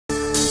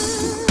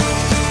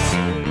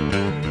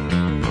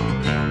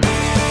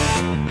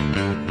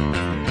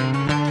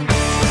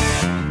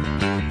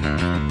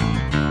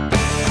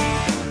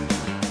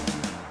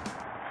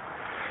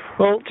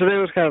Well, today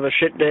was kind of a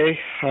shit day.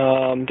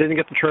 Didn't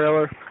get the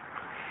trailer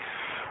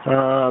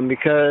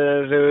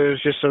because it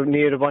was just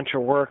needed a bunch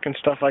of work and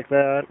stuff like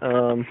that.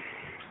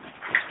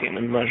 Getting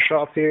in my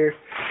shop here.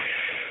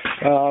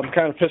 I'm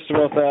kind of pissed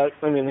about that.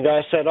 I mean, the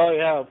guy said, "Oh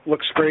yeah, it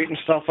looks great and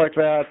stuff like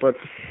that," but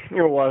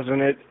it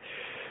wasn't.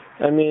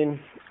 I mean,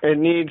 it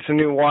needs a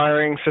new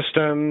wiring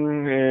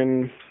system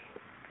and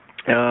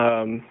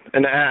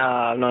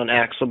not an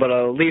axle, but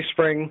a leaf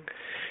spring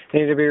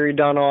need to be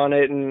redone on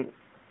it, and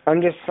I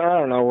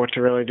don't know what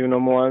to really do no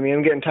more. I mean,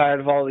 I'm getting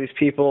tired of all these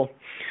people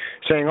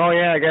saying, "Oh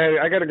yeah, I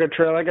got a good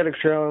trailer,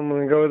 and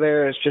when we go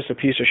there, it's just a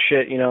piece of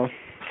shit," you know.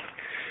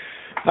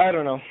 I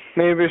don't know.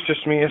 Maybe it's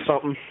just me or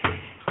something.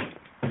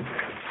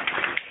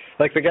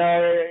 Like the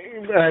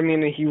guy, I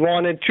mean, he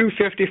wanted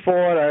 $250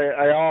 for it.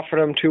 I offered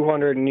him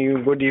 $200, and he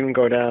wouldn't even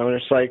go down.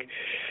 It's like,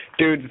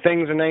 dude, the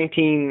thing's it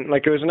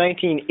was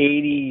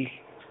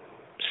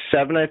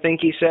 1987, I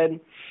think he said,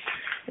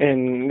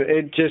 and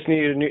it just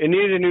needed a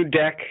new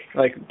deck.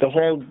 Like the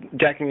whole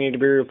decking needed to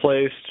be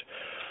replaced.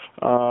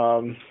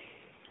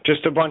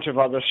 Just a bunch of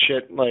other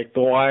shit, like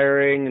the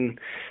wiring and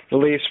the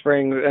leaf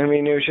spring. I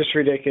mean, it was just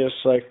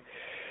ridiculous. Like,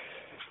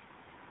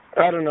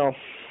 I don't know,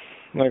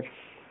 like.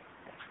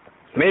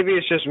 Maybe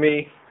it's just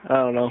me. I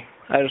don't know.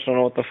 I just don't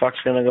know what the fuck's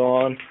going to go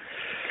on.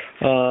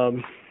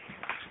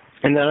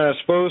 And then I was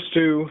supposed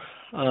to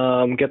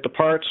get the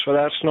parts for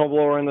that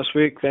snowblower in this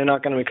week. They're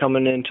not going to be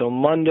coming in until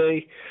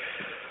Monday.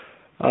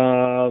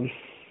 I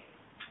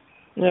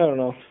don't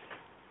know.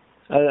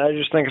 I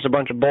just think it's a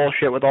bunch of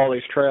bullshit with all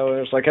these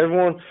trailers. Like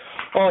everyone,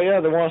 oh yeah,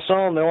 they want to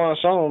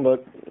sell them,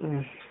 but,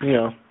 you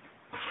know.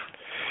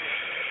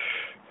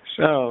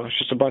 So it's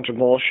just a bunch of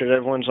bullshit.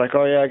 Everyone's like,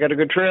 oh yeah, I got a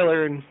good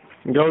trailer, and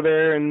go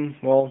there and,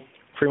 well,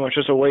 pretty much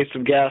just a waste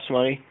of gas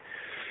money.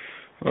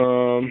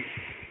 But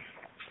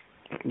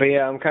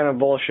yeah, I'm kind of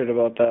bullshit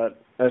about that.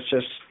 That's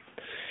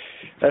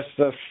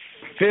the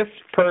fifth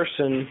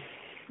person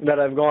that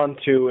I've gone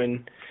to,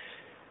 and,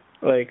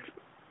 like,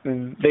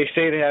 they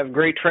say they have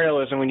great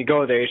trailers, and when you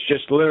go there, it's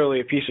just literally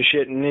a piece of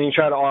shit, and then you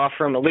try to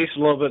offer them at least a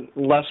little bit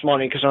less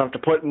money because I don't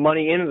have to put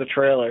money into the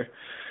trailer.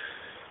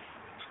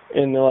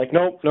 And they're like,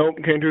 nope,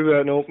 can't do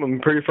that, nope, I'm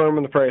pretty firm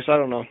on the price. I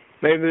don't know.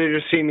 Maybe they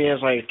just see me as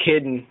like a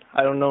kid and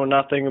I don't know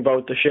nothing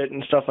about the shit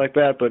and stuff like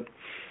that, but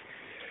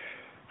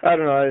I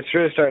don't know, it's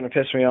really starting to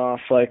piss me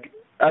off. Like,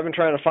 I've been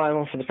trying to find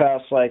one for the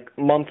past like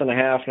month and a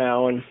half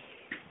now, and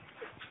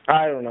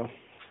I don't know.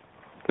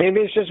 Maybe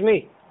it's just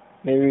me.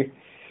 Maybe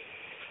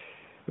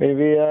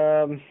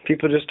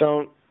people just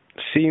don't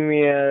see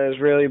me as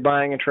really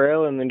buying a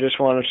trailer and they just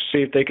want to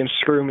see if they can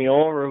screw me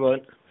over,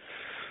 but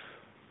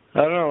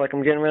I don't know, like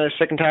I'm getting really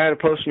sick and tired of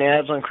posting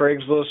ads on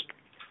Craigslist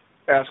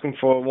asking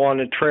for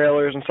wanted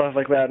trailers and stuff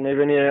like that.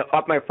 Maybe I need to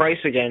up my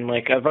price again.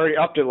 Like, I've already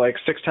upped it like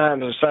 6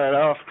 times. I started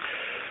off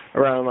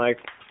around like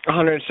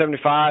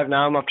 175.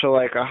 Now I'm up to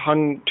like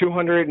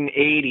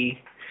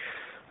 280.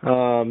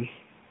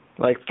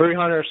 Like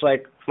 300 is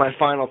like my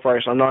final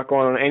price. I'm not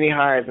going on any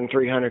higher than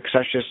 300 because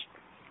that's just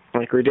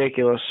like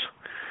ridiculous.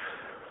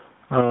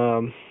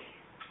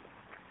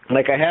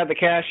 Like I had the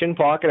cash in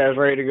pocket. I was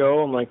ready to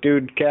go. I'm like,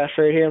 dude, cash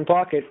right here in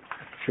pocket.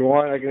 If you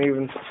want, I can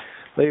even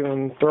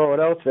throw it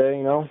out there,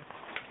 you know.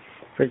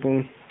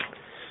 Freaking,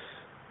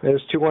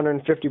 there's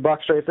 $250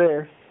 right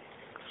there.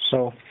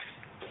 So,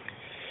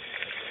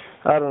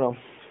 I don't know.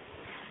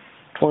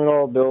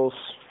 $20 bills,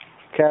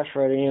 cash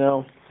ready, you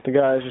know. The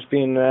guy's just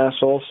being an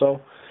asshole.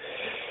 So,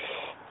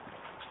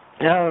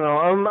 I don't know.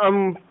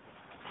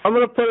 I'm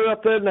gonna put it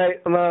up there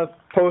tonight. I'm gonna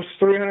post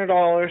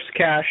 $300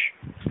 cash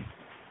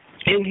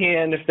in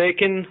hand. If they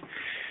can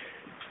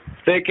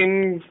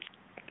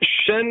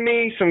send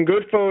me some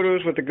good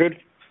photos with a good,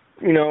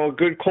 you know,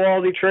 good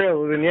quality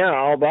trailer, then yeah,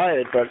 I'll buy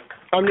it. But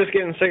I'm just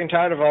getting sick and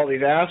tired of all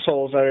these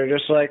assholes that are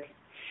just like,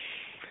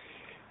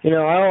 you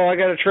know, oh, I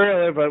got a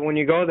trailer, but when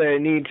you go there,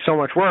 it needs so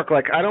much work.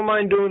 Like, I don't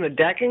mind doing the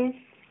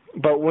decking,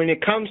 but when it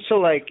comes to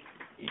like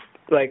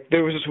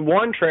there was this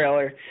one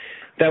trailer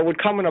that would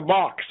come in a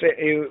box.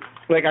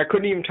 Like, I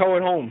couldn't even tow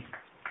it home.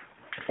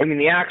 I mean,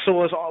 the axle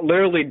was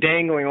literally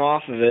dangling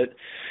off of it.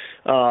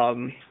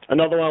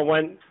 Another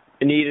one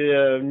needed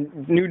a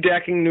new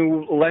decking,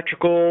 new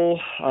electrical,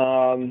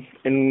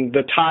 and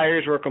the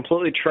tires were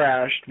completely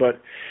trashed. But,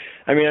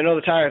 I mean, I know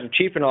the tires are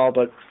cheap and all,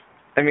 but,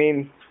 I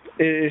mean,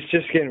 it's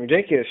just getting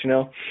ridiculous, you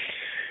know.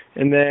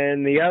 And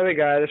then the other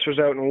guy, this was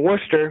out in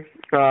Worcester,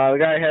 the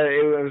guy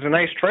it was a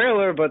nice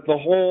trailer, but the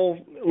whole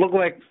looked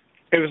like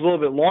it was a little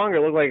bit longer.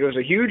 It looked like it was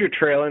a huger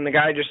trailer, and the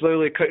guy just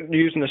literally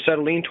using a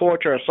acetylene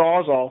torch or a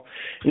Sawzall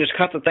and just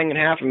cut the thing in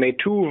half and made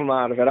 2 of them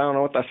out of it. I don't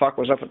know what the fuck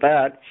was up with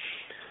that.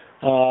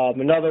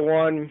 Another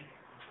one,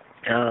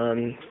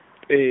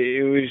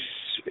 it was,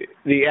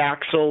 the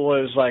axle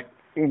was like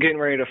getting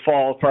ready to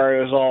fall apart.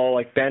 It was all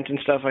like bent and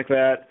stuff like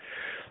that.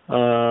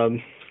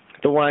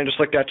 The one I just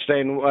looked at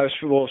today, and was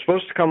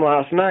supposed to come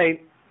last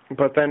night,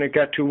 but then it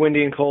got too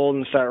windy and cold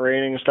and started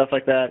raining and stuff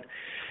like that.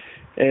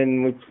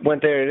 And we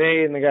went there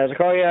today, and the guy's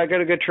like, oh yeah, I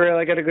got a good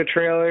trailer,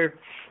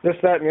 this,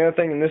 that, and the other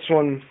thing. And this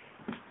one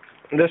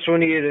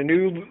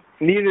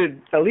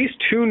needed at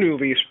least 2 new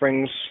leaf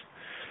springs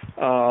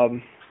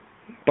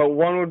But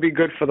one would be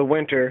good for the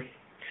winter,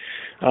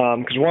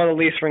 because one of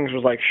the leaf springs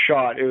was like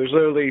shot. It was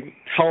literally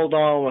held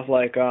on with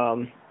like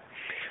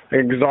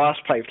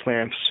exhaust pipe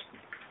clamps,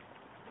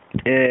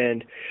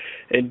 and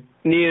it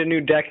needed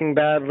new decking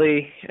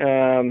badly.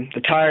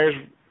 The tires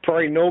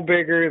probably no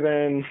bigger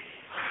than.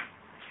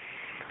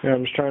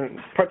 I'm just trying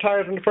to.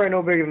 Tires were probably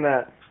no bigger than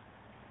that.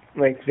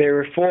 Like they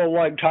were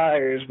 4-lug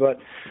tires, but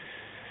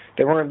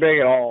they weren't big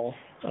at all.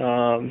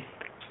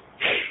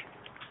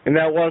 And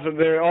that wasn't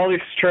there. All these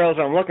trails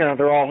I'm looking at,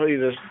 they're all these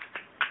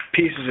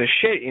pieces of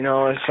shit. You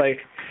know, it's like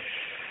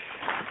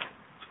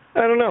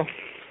I don't know.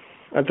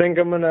 I think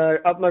I'm gonna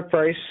up my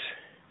price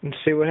and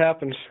see what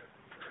happens.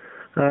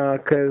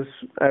 'Cause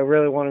I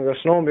really want to go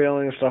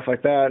snowmobiling and stuff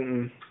like that,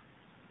 and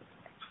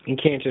you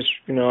can't just,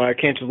 I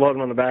can't just load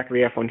them on the back of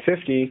the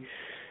F-150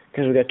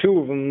 because we got 2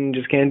 of them and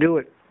just can't do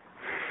it.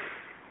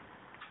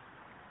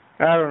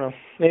 I don't know.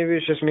 Maybe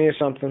it's just me or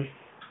something.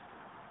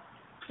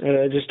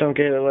 I just don't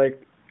get it.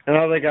 Like,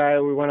 another guy,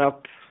 we went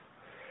up,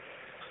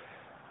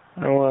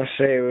 I want to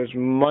say it was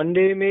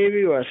Monday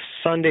maybe, or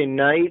Sunday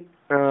night.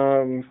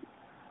 The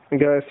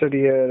guy said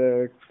he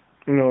had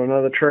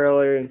another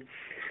trailer, and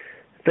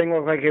the thing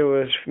looked like it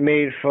was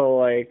made for,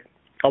 like,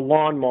 a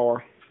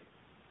lawnmower.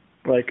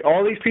 Like,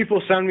 all these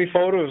people send me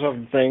photos of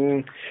the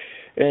thing,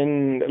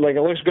 and, like,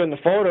 it looks good in the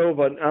photo,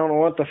 but I don't know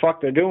what the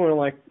fuck they're doing.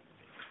 Like,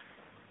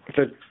 if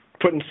they're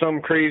putting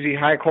some crazy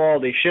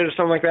high-quality shit or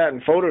something like that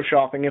and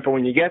photoshopping it, but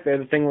when you get there,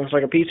 the thing looks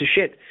like a piece of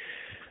shit.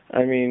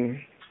 I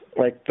mean,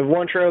 like, the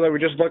one trailer that we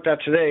just looked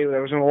at today that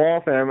was in the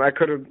Waltham, I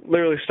could have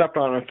literally stepped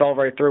on it and fell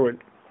right through it.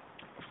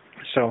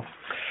 So,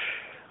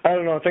 I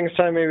don't know. I think it's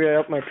time maybe I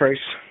up my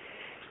price.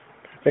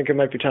 I think it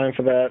might be time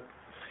for that.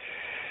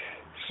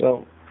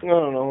 So, I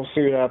don't know. We'll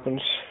see what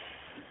happens.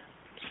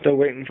 Still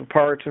waiting for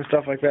parts and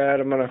stuff like that.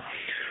 I'm going to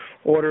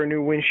order a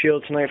new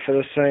windshield tonight for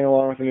this thing,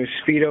 along with a new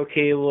speedo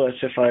cable.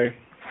 That's if I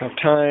have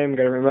time.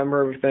 Got to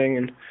remember everything.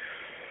 And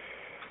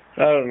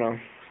I don't know.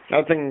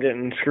 I think I'm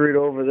getting screwed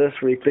over this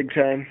week big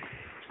time.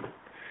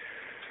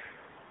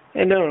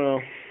 And I don't know.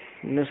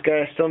 And this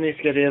guy still needs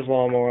to get his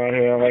lawnmower out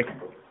here. Like,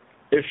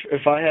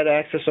 if I had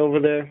access over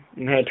there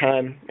and had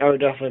time, I would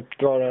definitely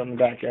throw it out in the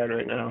backyard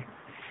right now.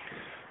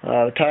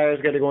 The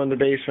tires got to go in the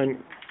basement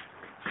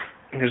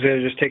because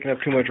they're just taking up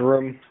too much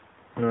room.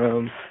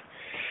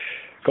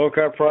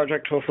 Go-kart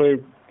project, hopefully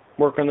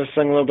work on this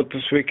thing a little bit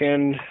this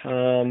weekend.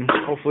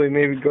 Hopefully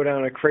maybe go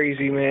down to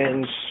Crazy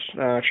Man's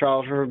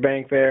Charles River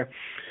Bank there,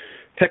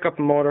 pick up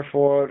a motor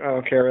for it. I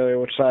don't care really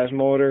what size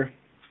motor,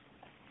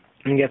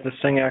 and get this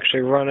thing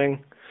actually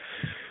running.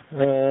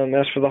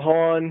 As for the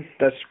Horn,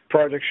 that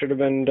project should have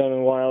been done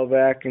a while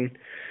back, and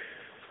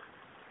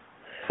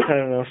I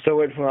don't know, still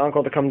waiting for my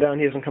uncle to come down.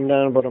 He hasn't come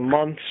down in about a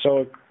month,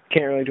 so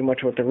can't really do much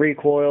with the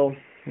recoil.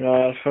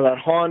 As for that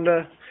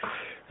Honda,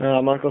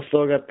 my uncle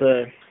still got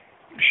the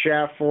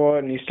shaft for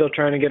it, and he's still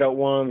trying to get out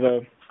one of the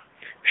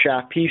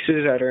shaft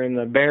pieces that are in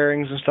the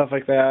bearings and stuff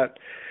like that.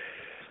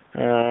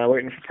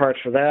 Waiting for parts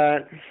for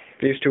that.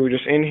 These two are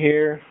just in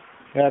here.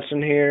 That's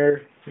in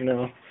here, I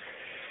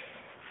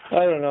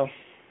don't know.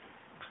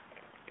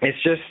 It's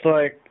just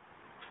like,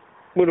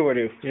 what do I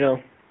do,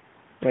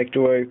 Like,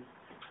 do I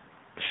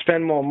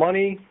spend more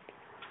money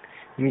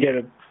and get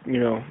a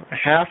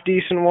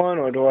half-decent one,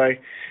 or do I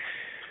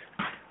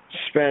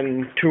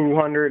spend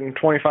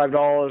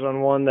 $225 on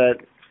one that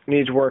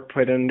needs work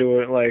put into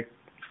it? Like,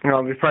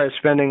 I'll be probably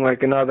spending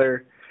like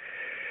another,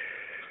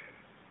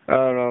 I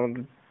don't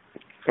know,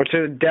 what's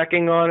the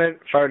decking on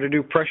it? If I were to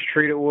do pressure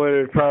treat it wood,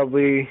 it would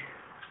probably,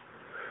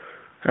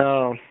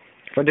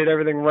 if I did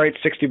everything right,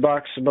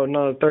 $60, about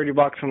another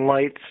 $30 in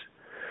lights.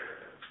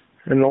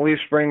 And the leaf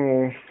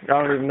spring, I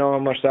don't even know how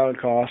much that would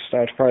cost.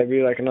 That would probably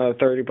be like another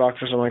 $30 or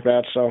something like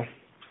that. So,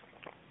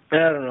 I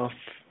don't know.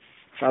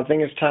 I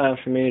think it's time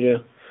for me to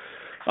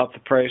up the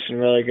price and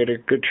really get a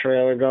good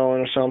trailer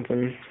going or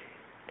something.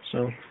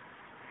 So,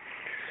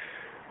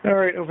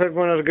 alright, hope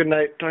everyone has a good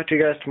night. Talk to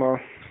you guys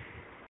tomorrow.